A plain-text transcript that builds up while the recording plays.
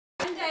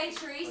day,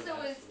 Teresa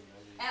was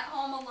at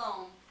home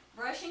alone,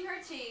 brushing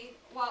her teeth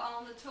while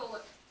on the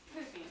toilet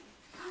pooping,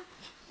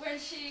 when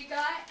she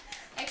got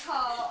a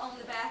call on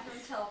the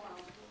bathroom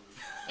telephone.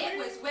 It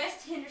was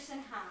West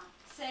Henderson High,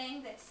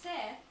 saying that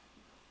Seth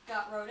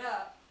got wrote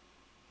up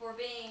for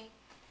being,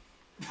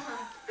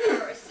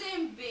 or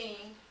assumed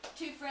being,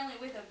 too friendly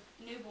with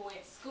a new boy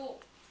at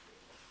school.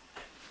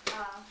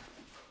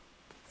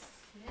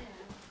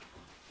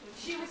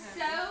 She was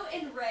so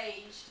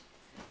enraged,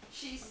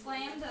 she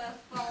slammed the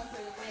phone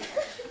through the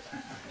window.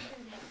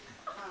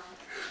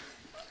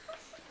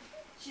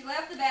 She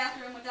left the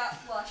bathroom without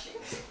flushing,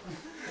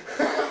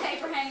 toilet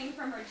paper hanging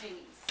from her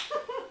jeans.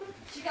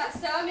 She got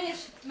so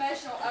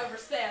emotional over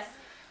Seth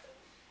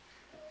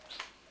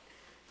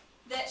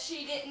that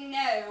she didn't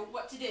know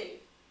what to do.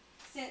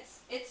 Since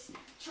it's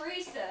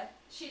Teresa,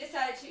 she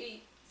decided to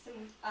eat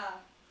some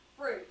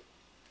fruit.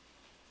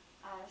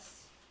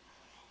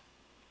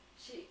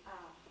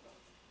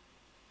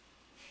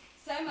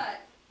 So much.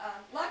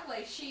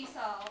 Luckily, she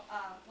saw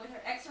with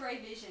her X-ray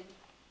vision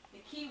the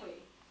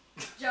kiwi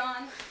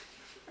John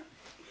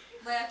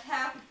left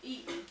half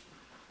eaten.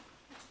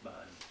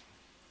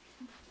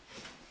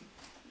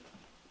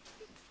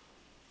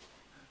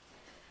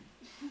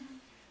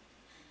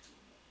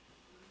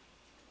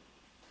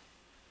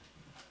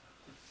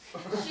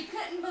 She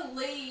couldn't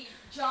believe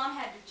John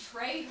had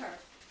betrayed her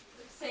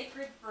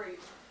sacred fruit.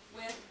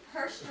 With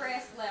her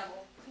stress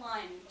level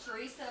climbing,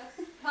 Teresa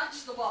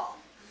punched the wall.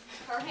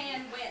 Her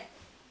hand went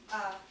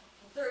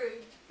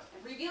through,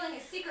 revealing a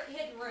secret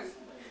hidden room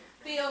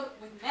filled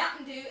with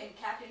Mountain Dew and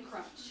Captain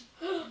Crunch.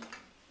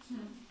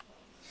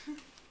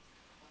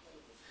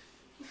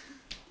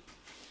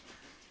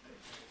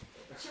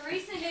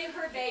 Teresa knew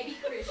her baby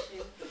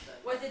Christian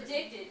was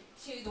addicted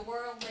to the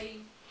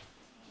worldly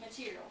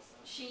materials.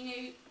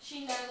 She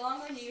no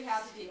longer knew how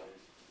to deal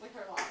with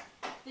her life.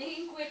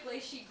 Thinking quickly,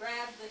 she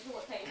grabbed the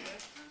toilet paper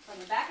from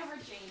the back of her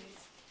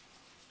jeans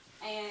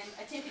and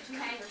attempted to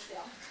hang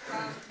herself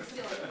from the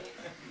ceiling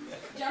fan.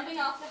 Jumping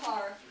off the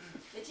hearth,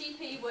 the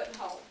TP wouldn't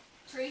hold.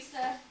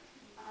 Teresa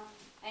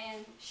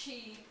and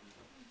she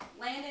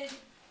landed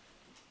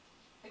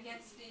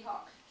against the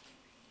hearth.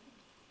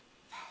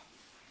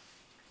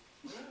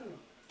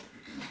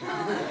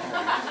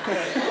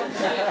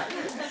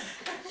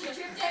 She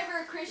tripped over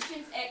a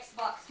Christian's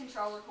Xbox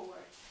controller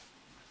cord.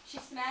 She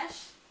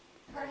smashed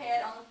her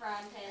head on the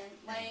frying pan,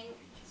 laying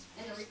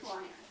in the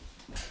recliner.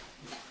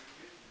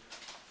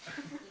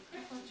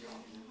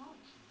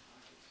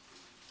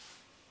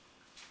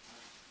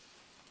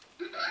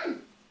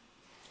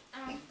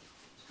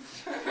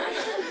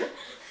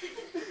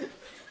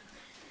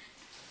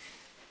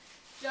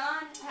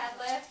 John had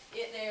left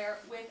it there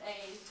with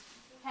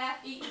a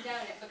half-eaten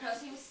donut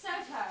because he was so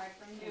tired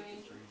from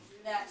doing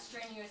that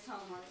strenuous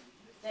homework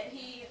that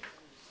he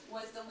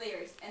was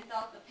delirious and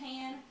thought the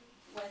pan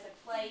was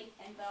a plate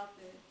and thought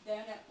the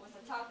donut was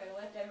a taco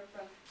left over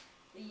from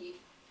the youth.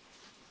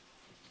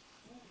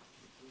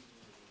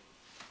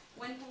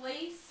 When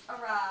police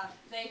arrived,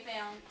 they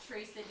found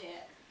Teresa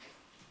dead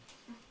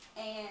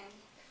and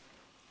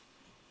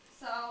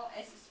saw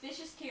a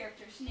suspicious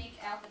character sneak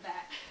out the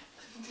back.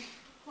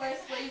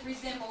 Closely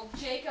resembled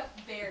Jacob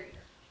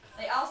Barrier.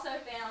 They also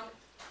found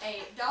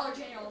a Dollar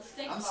General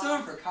stink box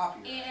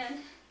and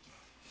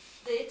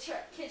the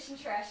kitchen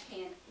trash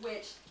can,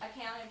 which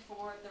accounted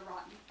for the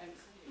rotten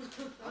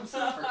odor. I'm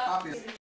suing for copyright.